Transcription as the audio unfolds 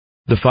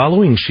The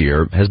following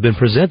shir has been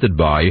presented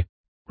by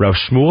Rav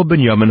Shmuel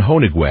Binyamin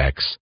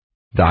Honigwax,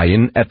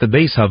 Dayan at the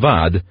Beis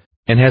Havad,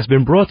 and has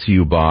been brought to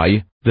you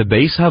by the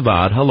Beis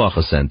Havad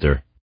Halacha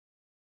Center.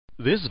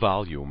 This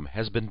volume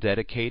has been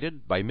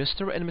dedicated by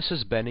Mr. and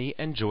Mrs. Benny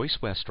and Joyce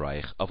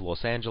Westreich of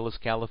Los Angeles,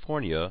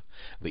 California,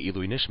 the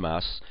Ilui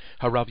Nishmas,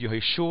 Harav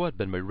Yehoshua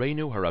ben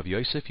Mereinu Harav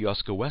Yosef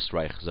Yoska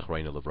Westreich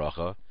Zechreinu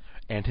Levracha,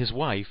 and his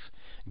wife,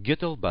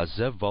 Gittel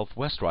Bazev Wolf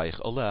Westreich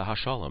Oleh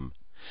Hashalom.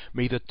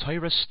 May the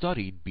Torah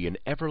studied be an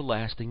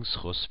everlasting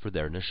schus for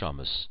their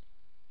neshamas.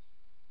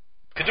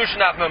 Kedushin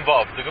Af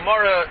Memvav. The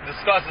Gemara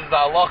discusses the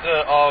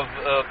halacha of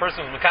a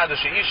person with Mekadesh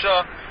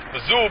Isha,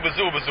 Bezu.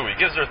 He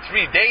gives her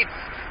 3 dates,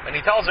 and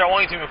he tells her, I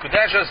want you to be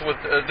Mekudeshes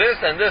with this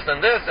and this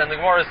and this, and the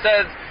Gemara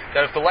says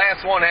that if the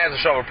last one has a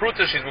Shava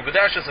Pruta, she's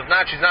Mekudeshes, if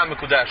not, she's not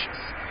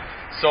Mekudeshes.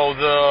 So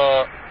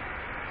the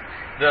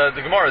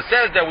Gemara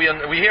says that we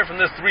hear from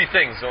this 3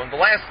 things. So in the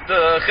last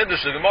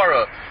Chiddush, the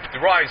Gemara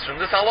derives from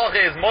this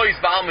halacha is Mois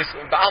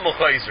Ba'al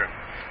Chayzer,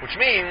 which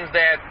means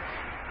that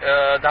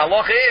the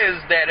halacha is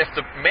that if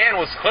the man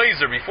was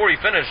chayzer before he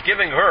finished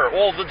giving her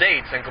all the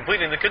dates and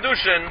completing the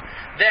kedushin,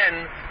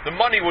 then the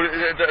money would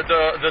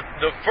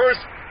the first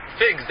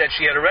figs that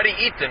she had already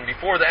eaten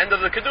before the end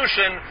of the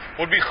kedushin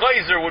would be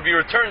chayzer, would be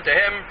returned to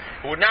him.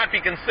 It would not be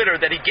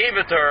considered that he gave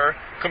it to her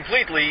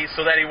completely,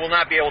 so that he will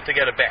not be able to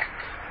get it back.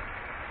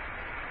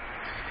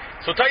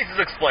 So Taisus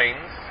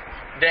explains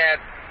that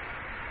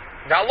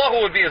the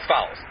halacha would be as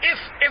follows.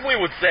 If we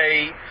would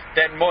say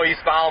that mois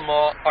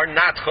ba'alma are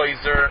not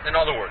chayzer, in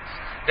other words,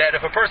 that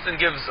if a person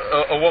gives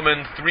a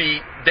woman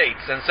 3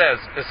 dates and says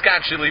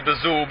eskachili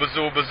bezu,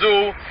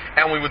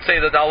 and we would say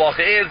that the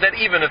halacha is that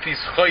even if he's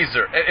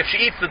chayzer, if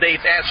she eats the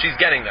dates as she's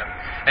getting them,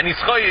 and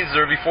he's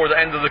chayzer before the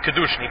end of the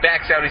kedushin, he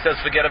backs out, he says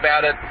forget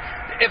about it.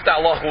 If the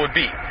halacha would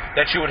be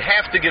that she would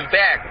have to give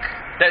back,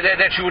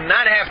 that she would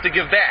not have to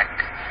give back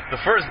the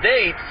first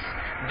dates,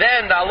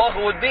 then the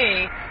halacha would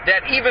be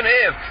that even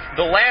if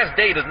the last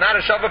date is not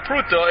a Shava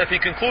Pruta, if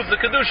he concludes the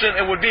Kedushin,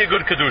 it would be a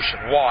good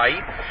Kedushin. Why?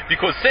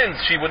 Because since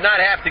she would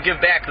not have to give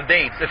back the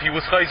dates if he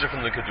was Chayzer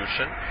from the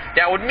Kedushin,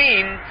 that would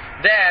mean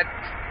that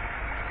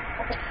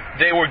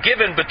they were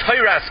given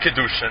B'Teiras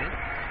Kedushin,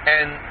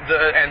 and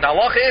the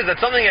halacha is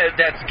that something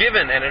that's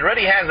given, and it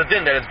already has a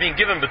din that it's being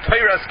given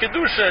B'Teiras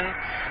Kedushin,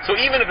 so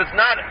even if it's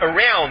not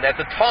around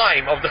at the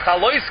time of the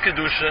Chalois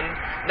Kedushin,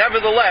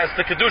 nevertheless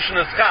the Kedushin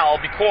is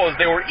Chal because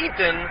they were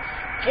eaten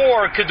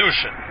for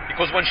Kedushin.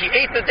 Because when she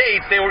ate the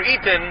dates, they were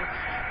eaten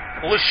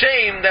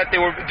l'shem that they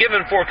were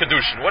given for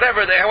Kedushin.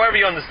 However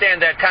you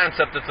understand that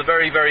concept, it's a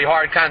very, very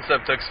hard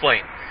concept to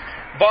explain.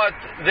 But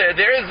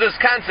there is this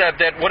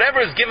concept that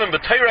whatever is given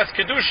b'Teiras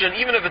Kedushin,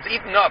 even if it's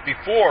eaten up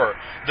before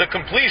the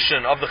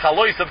completion of the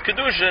Chalois of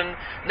Kedushin,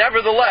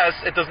 nevertheless,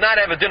 it does not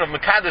have a din of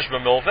Mekadesh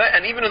b'Milveh,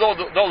 and even though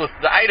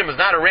the item is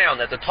not around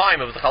at the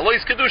time of the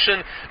Chalois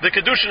Kedushin, the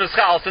Kedushin is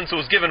Chal since it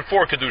was given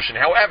for Kedushin.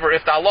 However,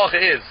 if the halacha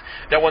is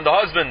that when the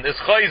husband is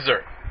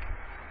Chayzer,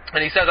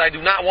 and he says, I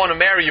do not want to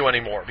marry you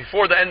anymore,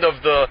 before the end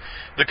of the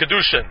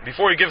Kedushin,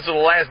 before he gives her the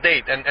last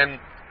date, and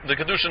the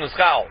Kedushin is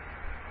Chal,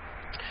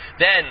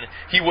 then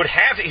he would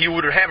have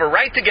a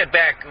right to get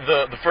back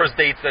the first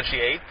dates that she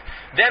ate.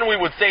 Then we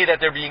would say that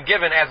they're being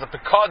given as a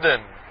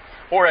pekadon,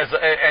 or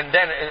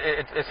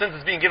since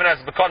it's being given as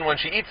a pekadon when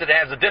she eats it, it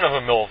has a din of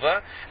a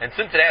milveh, and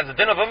since it has a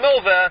din of a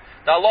milveh,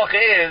 the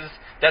halacha is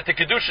that the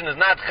kedushin is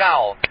not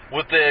chal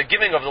with the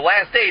giving of the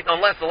last date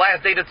unless the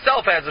last date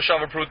itself has a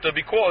shava pruta,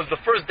 because the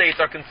first dates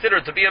are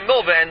considered to be a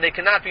milveh and they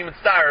cannot be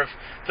mitzaref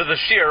to the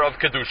shir of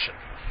kedushin.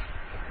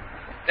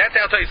 That's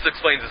how Taisus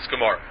explains this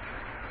Gemara.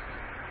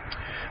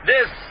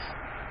 This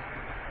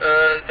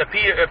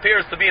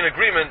appears to be in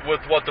agreement with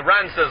what the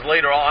Ran says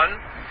later on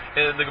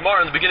in the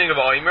Gemara in the beginning of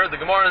Oimer.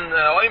 The Gemara in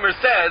Oimer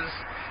says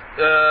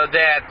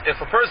that if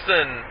a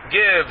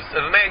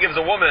man gives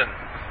a woman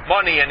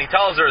money and he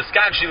tells her,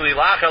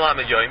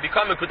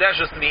 become a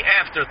kudeshes to me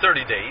after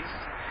 30 days,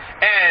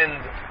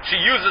 and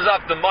she uses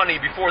up the money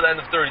before the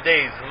end of 30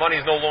 days, the money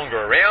is no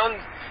longer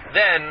around,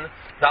 then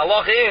the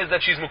halacha is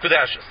that she's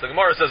mukudeshes. The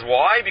Gemara says,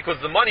 why? Because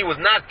the money was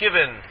not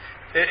given.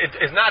 It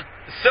is not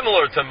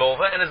similar to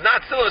milveh, and is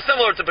not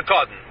similar to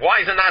bekadon.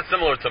 Why is it not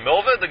similar to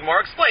milveh? The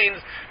Gemara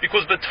explains,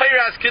 because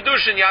b'Teiras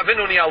Kedushin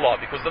yavinu ni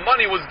Allah, because the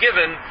money was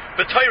given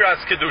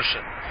b'Teiras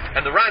Kedushin.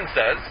 And the Ran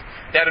says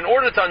that in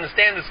order to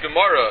understand this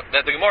Gemara,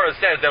 that the Gemara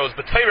says that was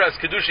b'Teiras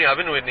Kedushin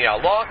yavinu ni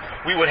Allah,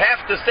 we would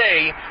have to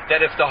say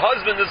that if the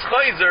husband is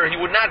chayzer, he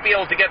would not be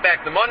able to get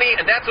back the money,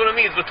 and that's what it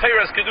means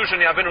b'Teiras Kedushin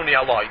yavinu ni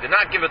Allah. He did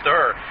not give it to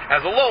her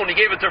as a loan, he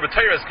gave it to her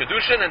b'Teiras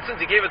Kedushin, and since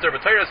he gave it to her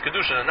b'Teiras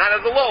Kedushin and not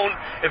as a loan,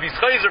 if he's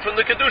chayzer from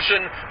the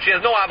Kedushin, she has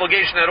no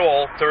obligation at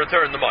all to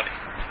return the money.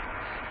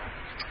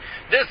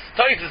 This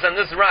Taisus and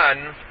this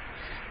Ran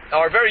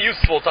are very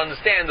useful to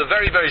understand the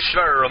very, very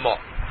shver Ramah.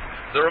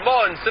 The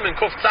Ramah in Siman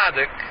Kuf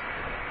Tzadik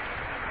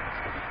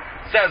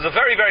says a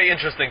very, very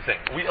interesting thing.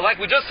 Like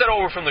we just said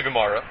over from the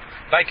Gemara,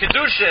 by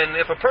Kedushin,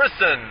 if a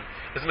person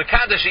is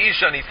Mekadesh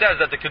Isha and he says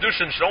that the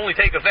Kedushin should only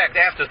take effect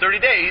after 30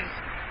 days,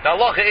 the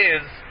halacha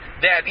is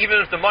that even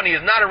if the money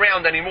is not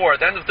around anymore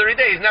at the end of 30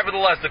 days,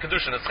 nevertheless the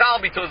kedushin is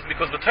chal because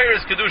the Torah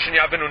is kedushin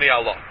yavinu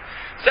ni'allah.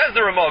 Says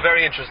the Ramah a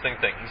very interesting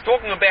thing. He's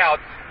talking about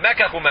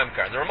mekach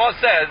umemkar. The Ramah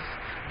says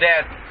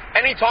that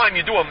anytime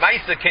you do a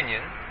maisa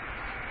kinyan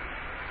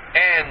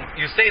and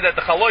you say that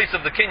the chalois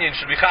of the kinyan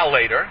should be chal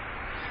later,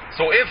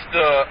 so if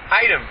the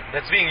item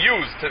that's being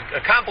used to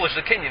accomplish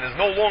the kinyan is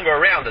no longer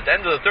around at the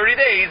end of the 30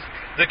 days,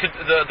 the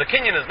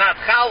kinyan is not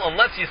chal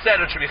unless you said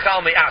it should be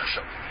chal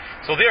me'achshav.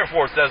 So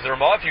therefore, says the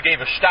Ramah, if you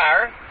gave a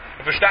shtar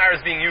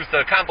is being used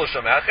to accomplish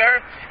a mecher,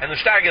 and the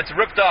shtar gets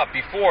ripped up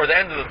before the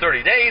end of the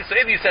 30 days, so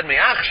if you said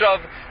me'achshav,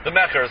 the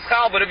mecher is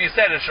chal, but if you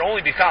said it should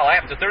only be chal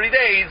after 30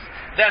 days,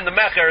 then the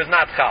mecher is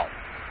not chal.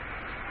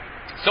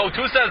 So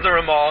too says the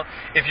Ramah,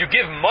 if you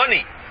give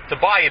money to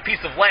buy a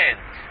piece of land,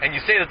 and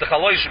you say that the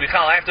chaloy should be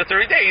chal after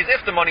 30 days,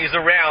 if the money is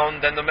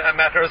around, then the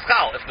mecher is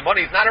chal. If the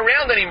money is not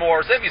around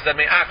anymore, so if you said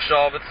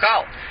me'achshav, it's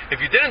chal. If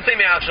you didn't say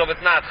me'achshav,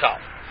 it's not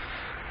chal.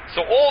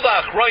 So all the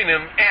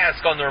achronim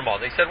ask on the Ramah.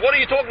 They said, what are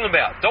you talking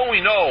about? Don't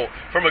we know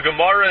from a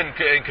Gemara in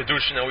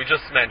Kedushin that we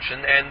just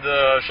mentioned, and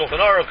the Shulchan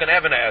Aruch and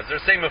Even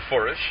HaEzer, say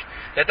mefurish,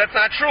 that that's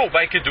not true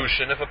by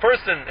Kedushin. If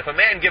a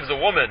man gives a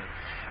woman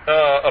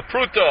a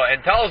pruta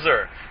and tells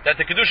her that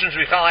the kedushin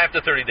should be chal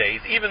after 30 days,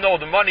 even though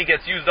the money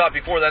gets used up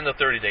before the end of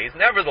 30 days,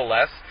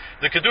 nevertheless,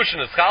 the kedushin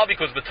is chal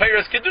because b'tayr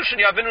is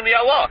kedushin yavinu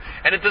ni'allah,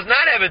 and it does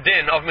not have a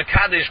din of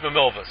mekadesh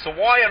b'milva. So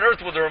why on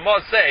earth would the Ramah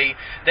say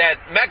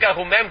that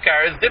mekach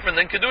u'memkar is different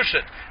than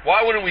kedushin?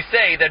 Why wouldn't we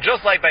say that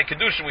just like by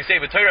kedushin we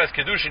say b'tayr is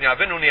kedushin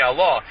yavinu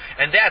ni'allah,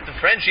 and that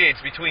differentiates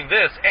between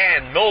this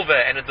and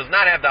milva, and it does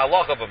not have the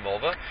halach of a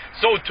milva?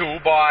 So too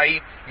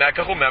by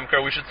mekach u'memkar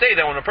we should say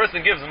that when a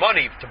person gives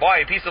money to buy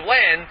a piece of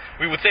land,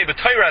 we would say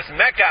b'tayras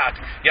mekat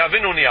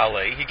yavinu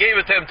ni'aleh. He gave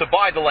it to him to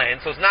buy the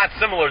land, so it's not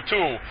similar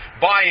to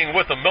buying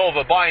with a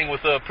milva, buying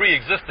with a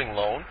pre-existing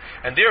loan,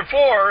 and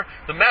therefore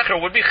the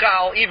mecher would be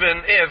chal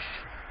even if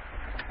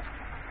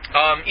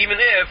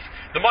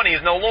the money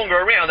is no longer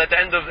around at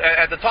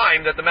the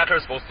time that the mecher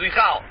is supposed to be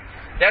chal.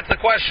 That's the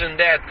question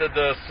that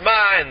the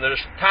Sma and the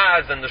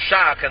Taz and the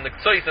Shach and the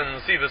Ktsois and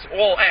the Sivas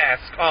all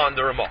ask on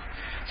the Ramah.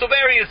 So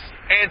various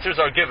answers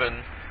are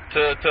given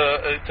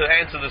to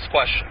answer this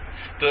question.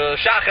 The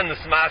Shach and the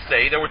Sma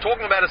say that we're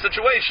talking about a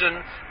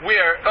situation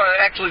where,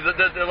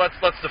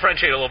 let's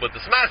differentiate a little bit. The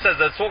Sma says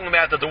that it's talking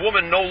about that the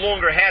woman no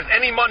longer has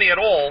any money at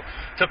all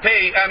to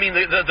pay. I mean,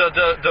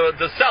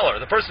 the seller,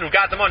 the person who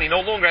got the money,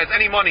 no longer has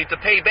any money to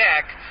pay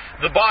back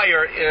the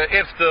buyer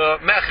if the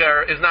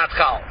mecher is not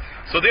chal.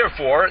 So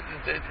therefore,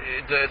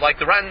 like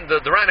the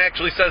Ran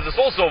actually says this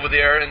also over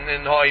there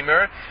in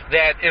Haimer,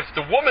 that if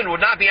the woman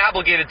would not be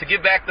obligated to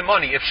give back the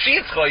money, if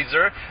she's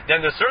chayzer,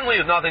 then there certainly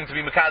is nothing to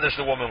be mekadesh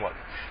the woman with.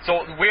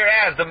 So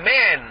whereas the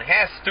man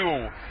has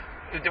to,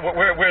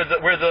 where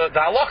the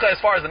halacha as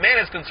far as the man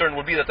is concerned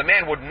would be that the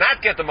man would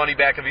not get the money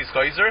back if he's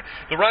chayzer,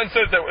 the Ran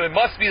says that it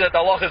must be that the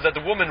halacha is that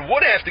the woman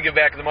would have to give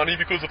back the money,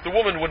 because if the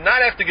woman would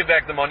not have to give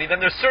back the money, then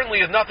there certainly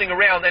is nothing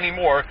around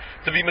anymore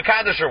to be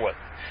mekadesh her with.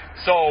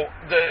 So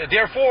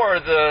therefore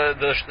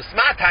the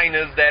smatain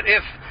is that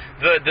if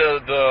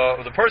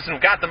the person who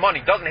got the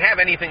money doesn't have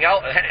anything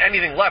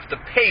left to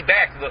pay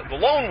back the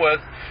loan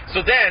with,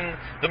 so then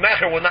the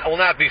mecher will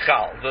not be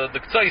chal. The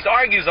Ktsois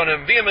argues on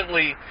him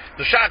vehemently.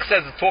 The Shach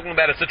says it's talking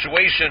about a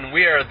situation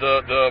where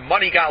the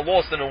money got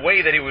lost in a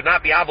way that he would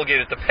not be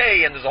obligated to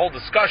pay, and there's a whole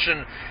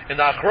discussion in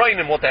the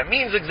Achronim what that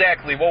means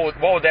exactly. What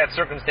would that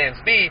circumstance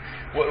be?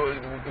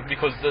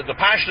 Because the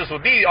Pashtus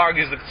would be,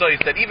 argues the Ktsois,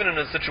 that even in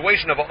a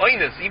situation of a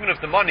oinus, even if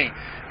the money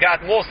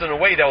got lost in a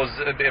way that was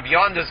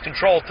beyond his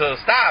control to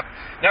stop,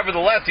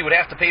 nevertheless he would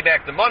have to pay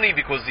back the money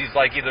because he's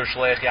like either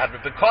shleich yad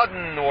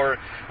b'pekadin or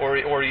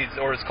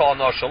it's called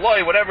no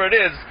shaloi, whatever it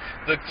is.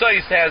 The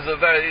Ktsois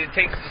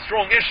takes a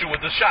strong issue with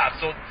the Shach.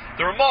 So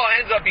the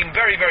Ramah ends up being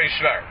very, very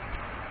shver.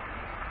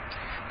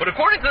 But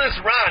according to this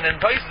Ran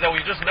and places that we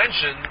just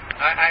mentioned,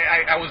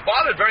 I was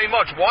bothered very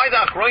much why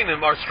the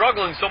Achronim are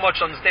struggling so much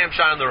to understand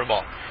Shah and the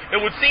Ramah. It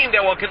would seem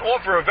that one can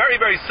offer a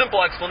very, very simple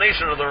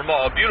explanation of the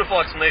Ramah, a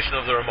beautiful explanation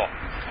of the Ramah.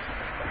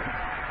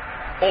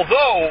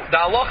 Although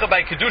the halacha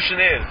by Kedushin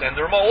is, and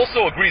the Ramah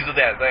also agrees with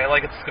that,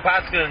 like it's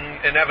Kapatska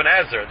and Even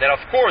HaEzer, that of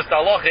course the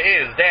halacha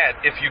is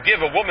that if you give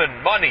a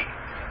woman money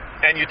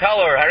and you tell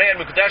her, Harei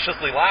Mekudeshes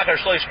li lachar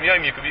shleish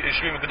miyom, you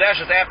should be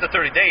Mekudeshes after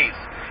 30 days,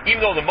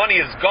 even though the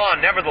money is gone,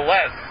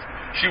 nevertheless,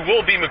 she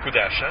will be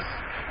Mekudeshes,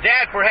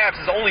 that perhaps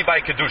is only by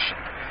Kedushin.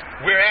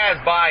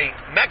 Whereas by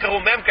Mekach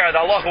Memkar,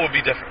 the halacha would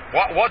be different.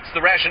 What's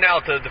the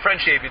rationale to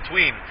differentiate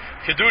between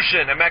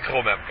Kedushin and Mekach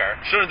Memkar?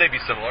 Shouldn't they be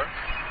similar?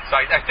 So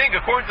I think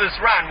according to this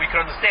Ran, we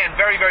can understand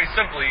very, very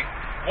simply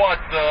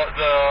what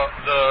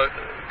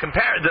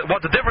what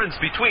the difference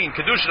between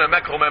Kedushin and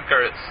Mekach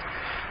Memkar is.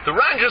 The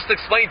Ran just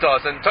explained to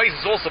us, and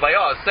Taisus also by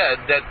us,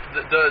 said that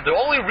the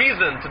only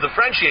reason to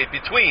differentiate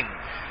between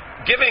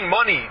giving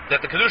money that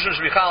the Kedushin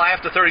should be chal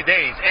after 30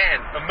 days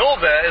and a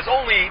milveh is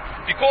only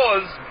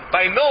because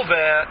by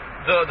milveh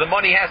the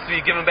money has to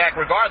be given back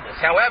regardless.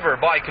 However,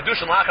 by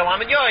Kedushin lachal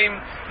lamed yoim,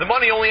 the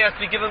money only has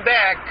to be given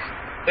back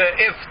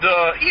if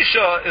the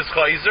Isha is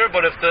Chayzer,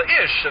 but if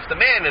the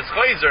man is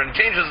Chayzer and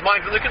changes his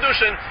mind from the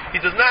Kedushin, he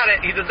does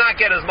not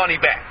get his money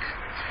back.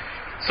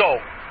 So,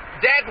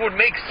 that would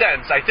make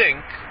sense, I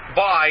think,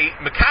 by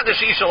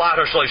Mekadesh Isha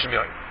Lachar Shloshim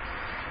Yoyim.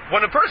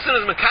 When a person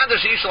is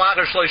Mekadesh Isha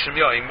Lachar Shloshim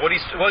Yoyim, what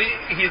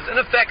he's in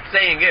effect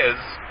saying is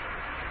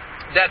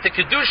that the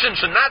Kedushin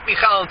should not be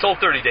Chal until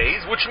 30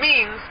 days, which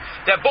means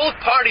that both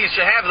parties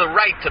should have the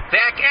right to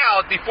back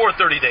out before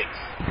 30 days.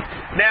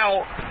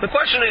 Now, the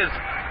question is,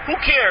 who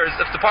cares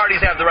if the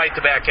parties have the right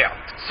to back out?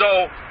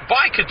 So,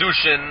 by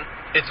Kedushin,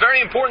 it's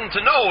very important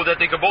to know that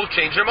they could both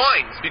change their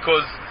minds,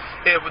 because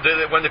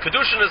when the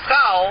Kedushin is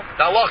Chal,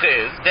 the halacha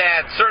is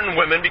that certain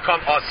women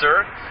become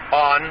Asr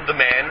on the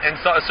man, and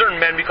certain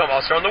men become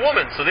Asr on the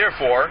woman. So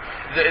therefore,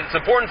 it's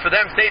important for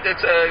them to state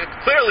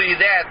clearly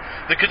that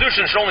the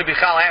Kedushin should only be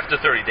Chal after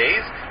 30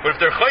 days, but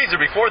if they're Chayzer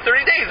before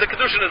 30 days, the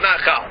Kedushin is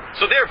not Chal.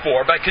 So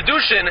therefore, by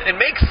Kedushin, it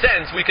makes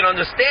sense, we can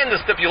understand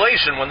the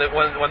stipulation when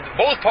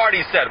both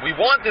parties said, we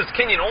want this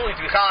kinyan only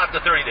to be Chal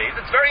after 30 days.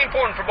 It's very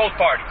important for both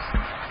parties.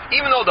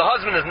 Even though the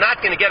husband is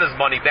not going to get his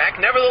money back,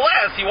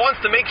 nevertheless, he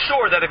wants to make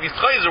sure that if he's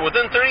chayzer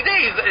within 30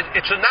 days,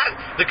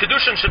 the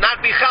kedushin should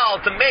not be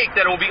chal to make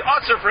that it will be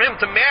usher for him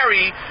to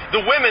marry the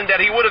women that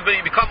he would have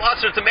become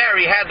usher to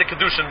marry had the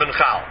kedushin been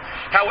chal.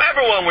 However,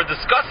 when we're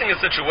discussing a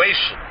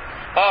situation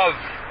of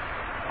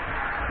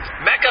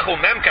mekach or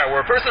memkar,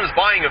 where a person is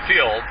buying a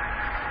field,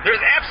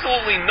 there's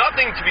absolutely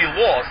nothing to be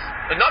lost,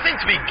 and nothing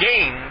to be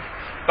gained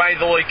by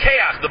the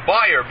loikeach, the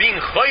buyer, being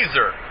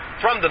chayzer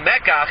from the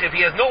mekach if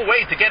he has no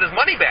way to get his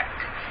money back.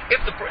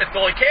 If the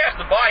loikeach,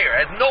 the buyer,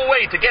 has no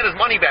way to get his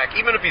money back,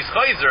 even if he's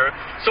chayzer,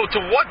 so to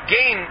what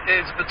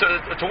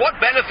what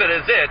benefit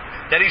is it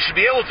that he should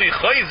be able to be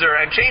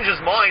chayzer and change his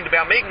mind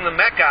about making the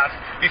mekach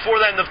before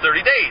the end of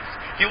 30 days?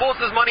 He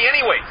lost his money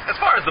anyways. As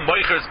far as the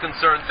moicher is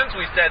concerned, since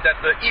we said that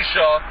the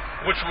isha,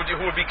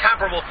 who would be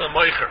comparable to the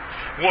moicher,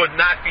 would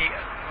not be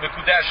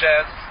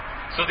mekudeshes,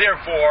 so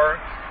therefore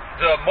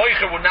the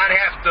moicher would not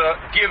have to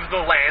give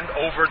the land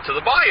over to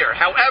the buyer.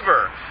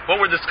 However, when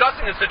we're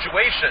discussing the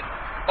situation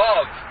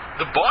of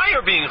the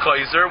buyer being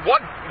chayzer,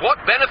 what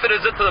benefit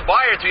is it to the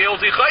buyer to be able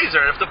to be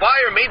chayzer? And if the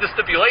buyer made the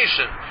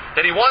stipulation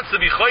that he wants to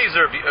be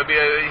chayzer,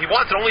 he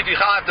wants it only to be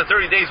chal after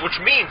 30 days, which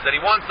means that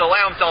he wants to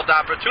allow himself the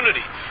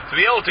opportunity to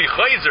be able to be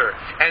chayzer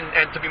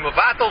and to be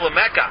mavatal the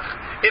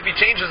mekach if he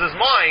changes his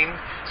mind,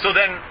 so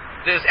then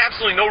there's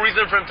absolutely no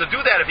reason for him to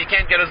do that if he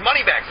can't get his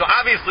money back. So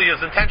obviously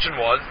his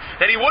intention was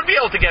that he would be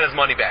able to get his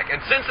money back.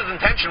 And since his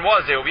intention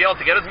was that he would be able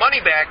to get his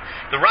money back,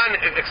 the Ran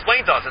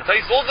explained to us, and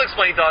Tais also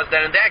explained to us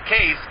that in that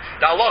case,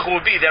 the halacha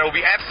would be that it would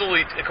be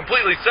absolutely,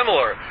 completely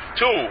similar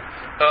to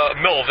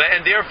milva,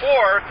 and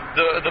therefore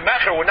the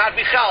mecher would not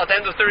be chal at the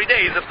end of 30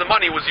 days if the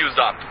money was used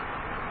up.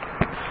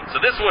 So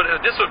this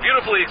would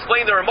beautifully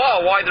explain the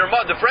Ramah, why the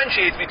Ramah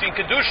differentiates between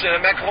Kedushin and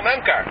Mekach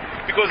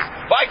Memkar. Because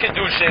by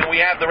Kedushin we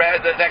have the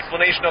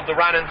explanation of the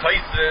Ran and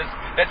Taisis,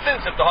 that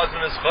since if the husband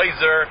is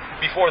chayzer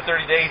before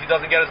 30 days, he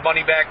doesn't get his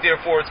money back,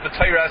 therefore it's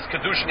B'tayras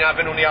Kedushin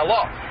Yavinu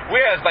Ni'allah.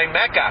 Whereas by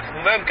Mekach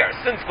Memkar,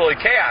 since the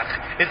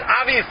Lekeach is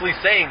obviously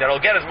saying that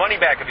he'll get his money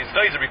back if he's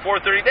chayzer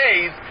before 30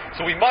 days,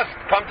 so we must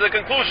come to the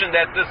conclusion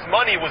that this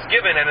money was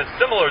given and is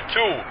similar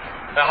to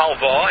a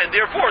halva, and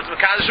therefore it's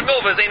Mekadesh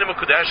Milva, is Eina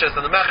Mekudeshes,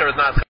 and the Mecher is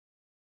not.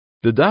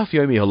 The Daf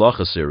Yomi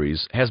Halacha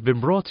series has been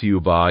brought to you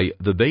by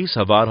the Beis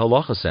Havad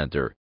Halacha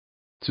Center.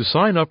 To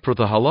sign up for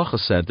the Halacha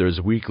Center's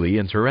weekly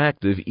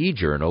interactive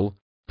e-journal,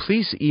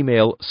 please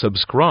email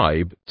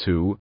subscribe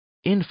to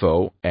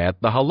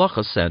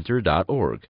info@thehalachacenter.org.